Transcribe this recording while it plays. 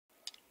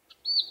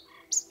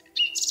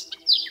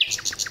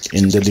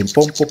In the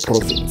Limpopo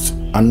province,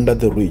 under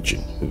the region,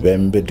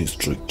 Vembe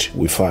district,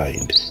 we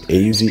find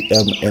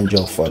AVM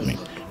angel farming,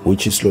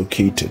 which is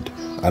located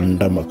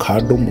under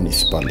Makado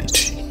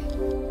municipality.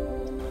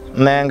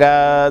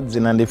 Nenga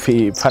dzina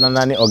ndifi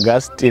pfananani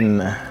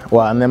Augustine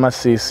wa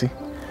Nemasisi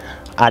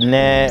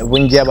ane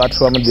vunji ya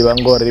vhathu vha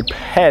muḓivha ngori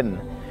pen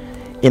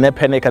ine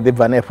pen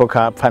ikhaḓibva hanefho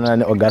kha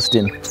pfananani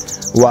Augustine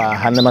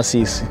wa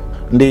Nemasisi.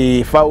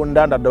 Ndi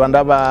founder nda dovha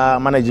nda vha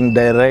managing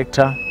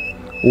director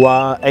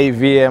wa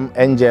AVM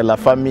angel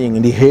farming.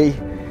 Ndi hei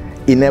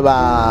ine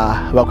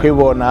vha khou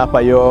vhona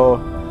hafha yo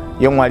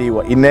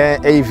ṅwaliwa ine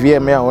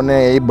AVM ya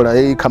hone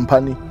i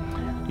company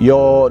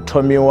yo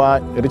thomiwa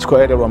ri tshi khou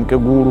elelwa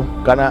mukegulu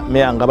kana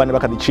mianga vhane vha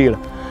kha ḓi tshila.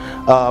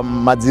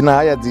 Madzina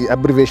haya dzi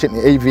abbreviation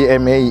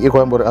AVM i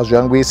khou amba uri a zwi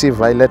hangwisi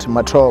Violet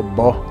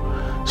Mathobo.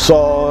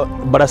 So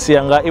bulasi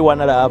yanga i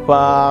wanala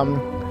hafha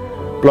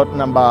plot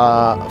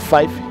number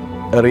 5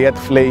 Riet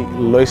Flay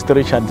Lois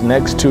Richard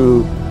next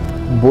to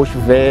Bush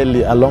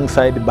Valley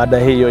alongside bada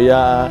hiyo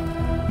ya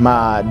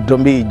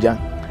Madombija.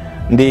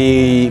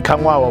 Ndi kha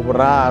ṅwaha wa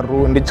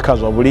vhuraru ndi tshi kha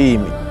zwa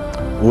vhulimi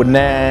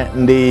hune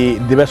ndi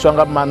ḓivheswa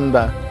nga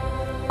maanḓa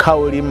kha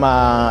u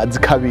lima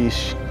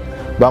dzikhavhishi.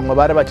 Vhaṅwe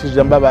vha ri vha tshi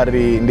zwi amba vha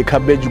ri ndi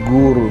cabbage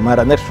guru,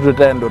 mara nṋe thi thu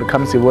tenda uri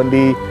khamusi vho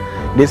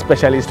ndi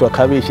specialist wa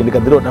khavhishi. Ndi kha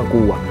ḓi tou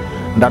takuwa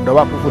nda dovha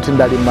hafhu futhi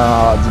nda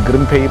lima dzi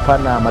green pepper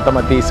na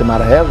maṱamaṱisi,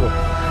 mara hezwo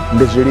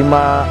ndi zwi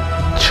lima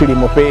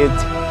tshilimo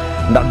fhedzi.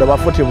 Nda dovha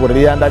futhi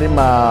vhuria nda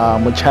lima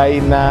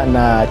mutshaina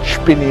na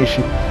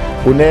tshipinishi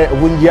hune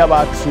vhunzhi ha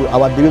vhathu a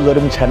vha ḓivhi zwa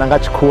uri mutshaina nga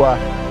tshikhuwa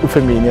u pfhi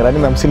mini. Rani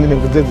namusi ndi ni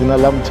vhudze dzina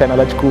ḽa mutshaina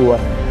ḽa tshikhuwa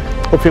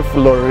u pfhi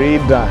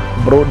Florida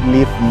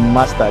broadleaf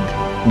mustard,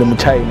 ndi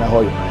mutshaina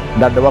hoyo.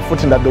 Nda dovha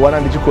futhi nda ḓiwana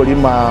ndi tshi khou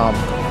lima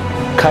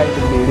kind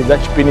mbili dza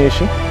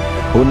tshipinishi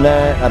hune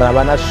ra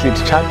vha na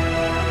sweet chard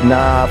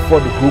na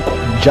Ford Hook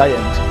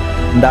Giant.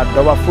 Nda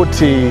dovha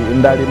futhi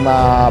nda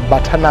lima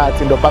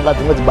butternut, ndo panga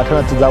dziṅwe dzi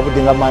butternut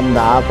dzavhuḓi nga maanḓa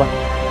hafha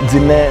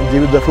dzine dzi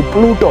vhidzwa pfhi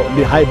Pluto.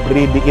 Ndi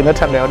hybrid ine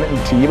thanga ya hone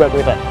nthihi vha khou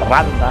ita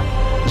randa,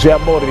 zwi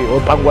amba uri ho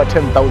pangiwa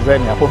 10,000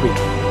 hafho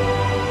fhethu.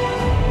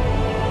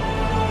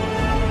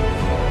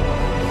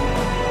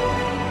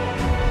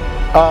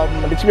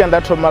 Ndi tshi vhuya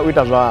nda thoma u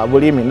ita zwa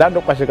vhulimi nda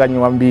ndo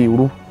kwashekanyiwa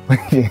mbilu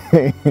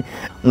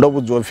ndo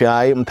vhudziwa upfhi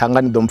hayi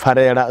muthanga ni ḓo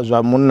mpfarela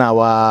zwa munna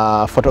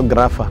wa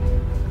photographer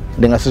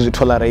ndi nga si zwi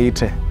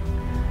tolerate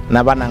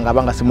na vhananga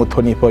vha nga si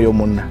muṱhonifhe uyo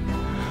munna.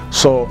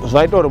 So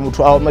zwa ita uri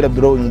muthu a omele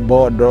drawing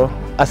board,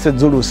 a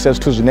sedzuluse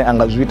zwithu zwine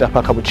anga zwi ita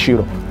fha kha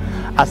vhutshilo,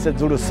 a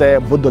sedzuluse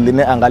buḓo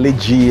ḽine anga ḽi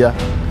dzhia,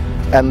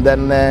 and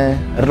then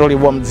ri to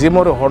livhuwa mudzimu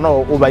uri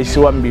hono u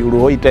vhaisiwa mbilu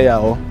ho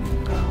iteaho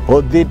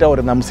ho ḓi ita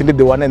uri namusi ndi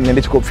ḓiwane nṋe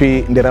ndi tshi khou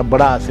pfhi ndi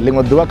rabulasi.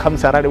 Ḽiṅwe ḓuvha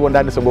khamusi arali wo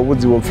nda ndi songo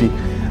vhudziwa upfhi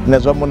nṋe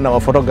zwa munna wa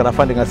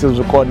photographer ndi nga si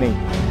zwi kone,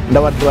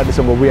 nda vha ḓivha ndi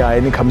songo vhuya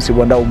hayani khamusi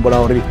vho nda humbula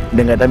uri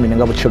ndi nga ita mini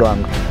nga vhutshilo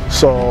hanga.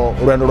 So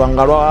lwendo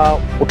lwanga lwa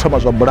u thoma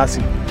zwa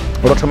bulasi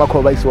ro thoma kha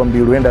u vhaisiwa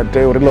mbilu ye nda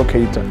tea u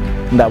relocate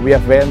nda vhuya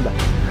Venḓa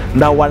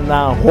nda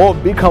wana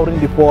hobby kha uri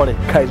ndi fhole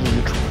kha hezwi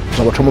zwithu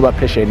zwa vho thoma u vha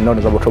passion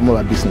nahone zwa vho thoma u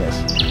vha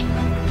business.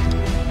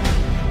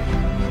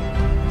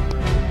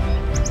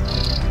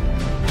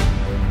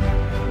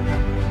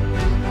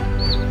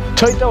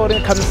 Tsho ita uri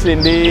khamusi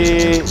ndi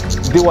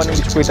ḓiwane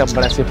ndi tshi khou ita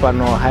bulasi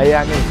fhano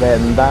hayani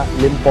Venḓa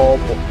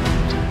Limpopo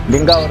ndi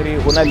ngauri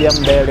hu na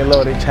ḽiambele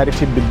ḽa uri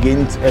charity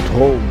begins at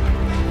home,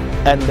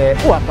 and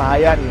u hafha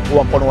hayani u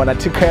a kona u wana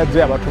thikhedzo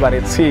ya vhathu vha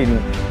re tsini,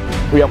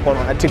 u a kona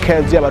u wana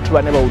thikhedzo ya vhathu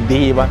vhane vha u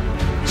ḓivha.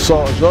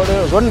 So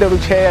zwo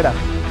ndelutshela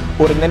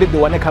uri nṋe ndi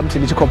ḓiwane khamusi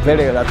ndi tshi khou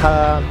bvelela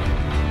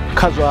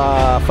kha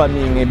zwa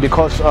farming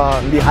because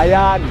ndi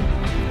hayani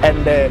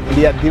and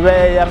ndi a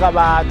ḓivhea nga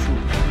vhathu.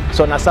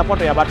 So na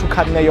support ya vhathu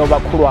kha nṋe yo vha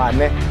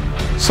khulwane.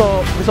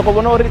 So ndi sokou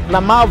vhona uri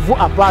na mavu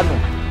a fhano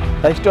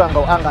ri tshi tou nga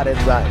u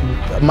angaredza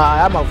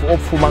haya mavu o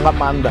pfuma nga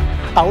maanḓa,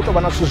 a hu tou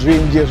vha na zwithu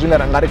zwinzhi zwine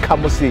ra nga ri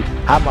khamusi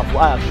ha mavu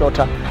a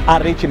shorter a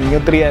rich in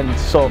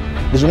nutrients. So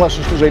ndi zwiṅwe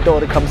zwithu zwo ita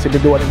uri khamusi ndi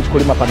ḓiwane ndi tshi khou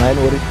lima fhano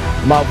hayani uri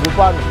mavu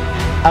fhano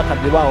a kha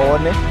ḓi vha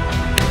hone,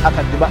 a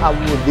kha ḓi vha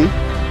avhuḓi,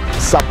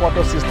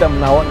 support system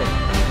nahone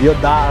yo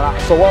ḓala.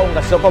 So wa u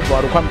nga si sokou bva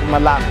uri khou ya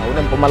Mpumalanga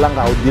hune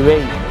Mpumalanga a u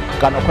ḓivhei,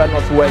 kana khou ya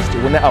North West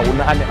hune a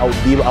huna ane a u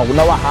ḓivha, a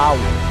huna wa hau.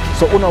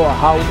 So una wa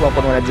hau u a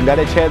kona u wana dzi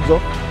ngeletshedzo,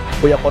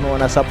 u ya kona u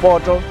wana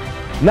support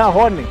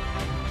nahone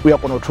u ya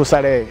kona u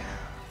thusalea.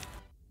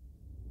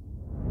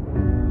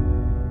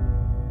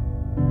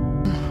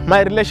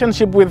 My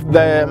relationship with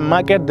the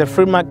market, the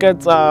free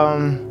markets,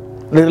 the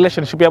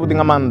relationship yavhuḓi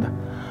nga maanḓa.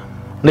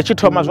 Ndi tshi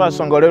thoma zwa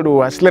songo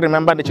leluwa, still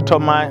remember ndi tshi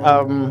thoma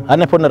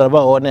hanefho hune ra vha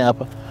hone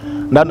hafha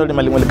nda ndo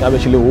lima ḽiṅwe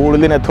ḽikavheshi ḽihulu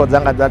ḽine ṱhoho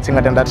dzanga dza tsi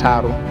nga tenda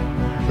tharu.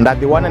 Nda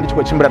ḓiwana ndi tshi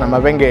khou tshimbila na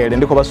mavhengele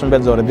ndi khou vha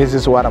sumbedza uri this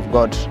is what I've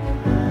got.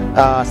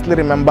 Still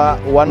remember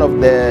one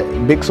of the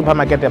big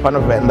supermarket ya fhano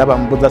Venḓa vha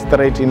mbudza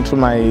straight into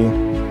my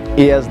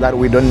ears that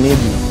we don't need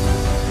you.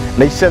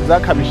 Ndi tshi sedza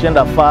khavhishi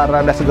nda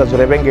fara nda sedza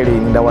zwi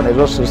vhengeleni nda wana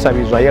hezwo zwithu sa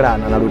vhizwa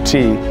yelana na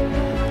luthihi.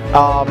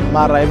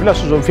 Mara hezwiḽa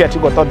zwithu zwo pfhi a thi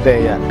khou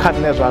ṱoḓea kha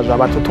nṋe zwa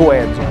vha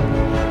ṱhuṱhuwedzo.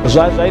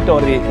 Zwa ita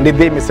uri ndi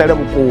ḓiimisele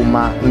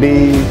vhukuma,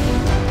 ndi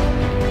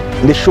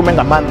ndi shume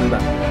nga maanḓa.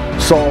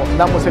 So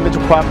na musi ndi tshi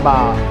khou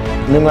amba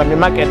miṅwe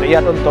mimakete i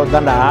ya tou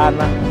nṱoḓa nda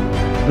hana,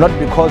 not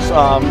because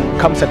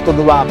kha musi a thi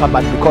ṱoḓi vhafha,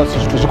 but because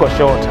zwithu zwi khou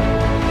shotha.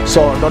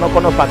 So ndo no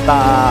kona u fhaṱa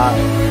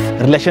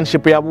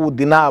relationship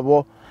yavhuḓi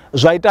navho,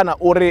 zwa ita na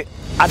uri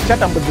a thi tsha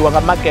tambudziwa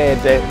nga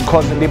makete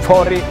because ndi pfha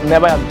uri nṋe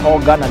vha ya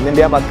nṱhoga na nṋe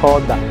ndi ya vha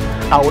ṱhoḓa.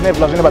 A huna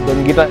hezwiḽa zwine vha ḓo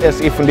ngita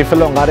as if ndi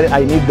feel ungari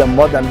I need them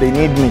more than they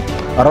need me.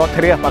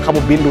 Roṱhe ri afha kha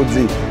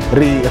vhubindudzi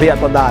ri a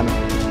ṱoḓana.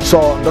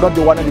 So ndo no ḓi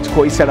wana ndi tshi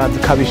khou isela dzi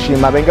khavhishi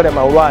mavhengele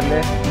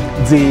mahulwane,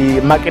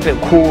 dzi makete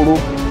khulu,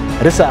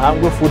 ri sa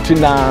hangwi futhi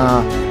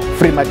na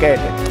free market.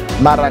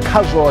 Mara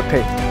kha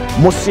zwoṱhe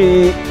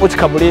musi u tshi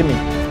kha vhulimi,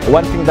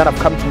 one thing that I've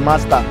come to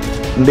master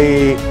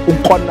ndi u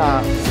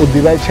kona u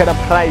ḓivhetshela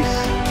price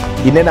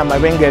ine na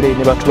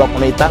mavhengeleni vhathu vha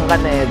kona i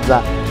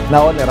ṱanganedza,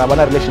 nahone ra vha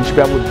na relationship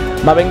yavhuḓi.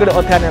 Mavhengele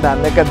oṱhe ane nda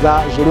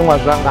ṋekedza zwiḽiṅwa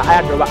zwanga a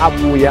ya dovha a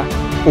vhuya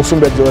u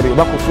sumbedza uri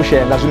vha khou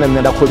fushea nga zwine nṋe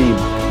nda khou lima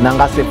na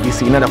nga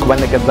sevisi ine nda khou vha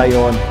ṋekedza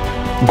yone.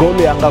 Goal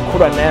yanga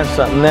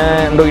khulwanesa nṋe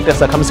ndo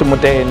itesa kha musi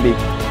mutendi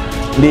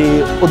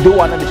ndi u ḓi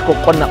wana ndi tshi khou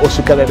kona u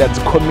swikelela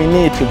dzi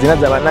community dzine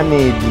dza vha na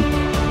need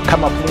kha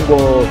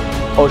mafhungo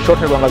o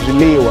shothelwa nga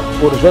zwiḽiwa,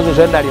 uri zwezwo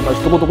zwe nda lima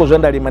zwiṱukuṱuku zwe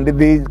nda lima ndi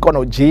ḓi kona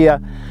u dzhia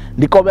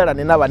ndi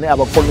kovhelane na vhane a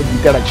vha koni u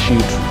ḓiitela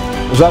tshithu.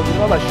 Zwa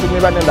zwino vhashumi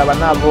vhane nda vha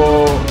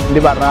navho ndi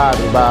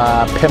vhararu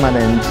vha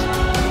permanent.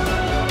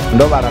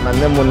 Ndo vhala na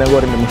nṋe muṋe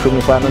ngori ndi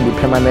mushumi fhano ndi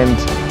permanent,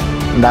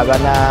 nda vha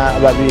na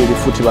vhavhili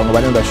futhi vhaṅwe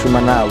vhane nda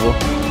shuma navho.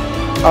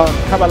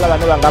 Kha vhaḽa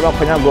vhane vha nga vha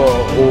khou nyaga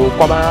u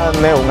kwama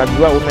nṋe, hu nga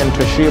ḓivha hu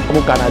mentorship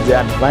kana dzi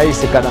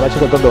advice kana vha tshi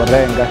khou ṱoḓa u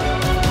renga,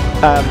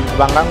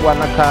 vha nga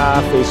ngwana kha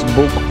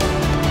Facebook.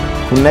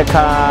 Hune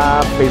kha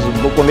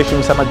Facebook ndi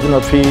shumisa madzina o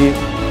pfhi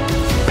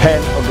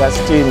Pen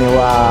Augustine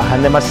wa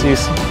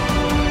Nemasisi,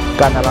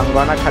 kana vha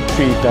ngwana kha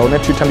Twitter hune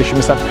Twitter ndi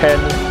shumisa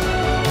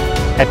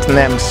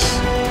pen@nems,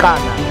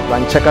 kana vha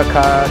ncheka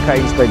kha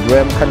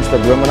Instagram. Kha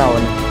Instagram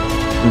nahone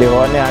ndi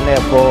hone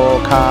hanefho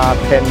kha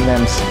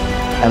pen_nems,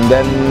 and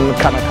then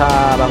kana kha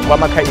vha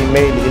ngwama kha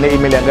email ine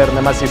email yanga ri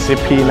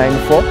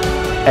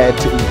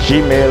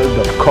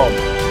nemasisi_p94@gmail.com,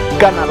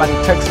 kana vha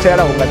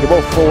textela hu nga ḓi vha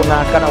u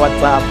founa kana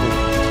WhatsApp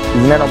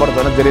dzine nomboro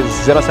dzone dzi ri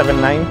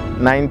 079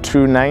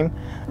 929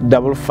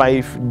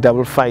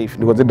 5555,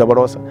 ndi khou dzi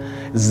dovholosa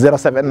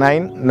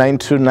 079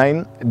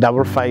 929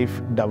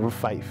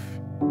 5555.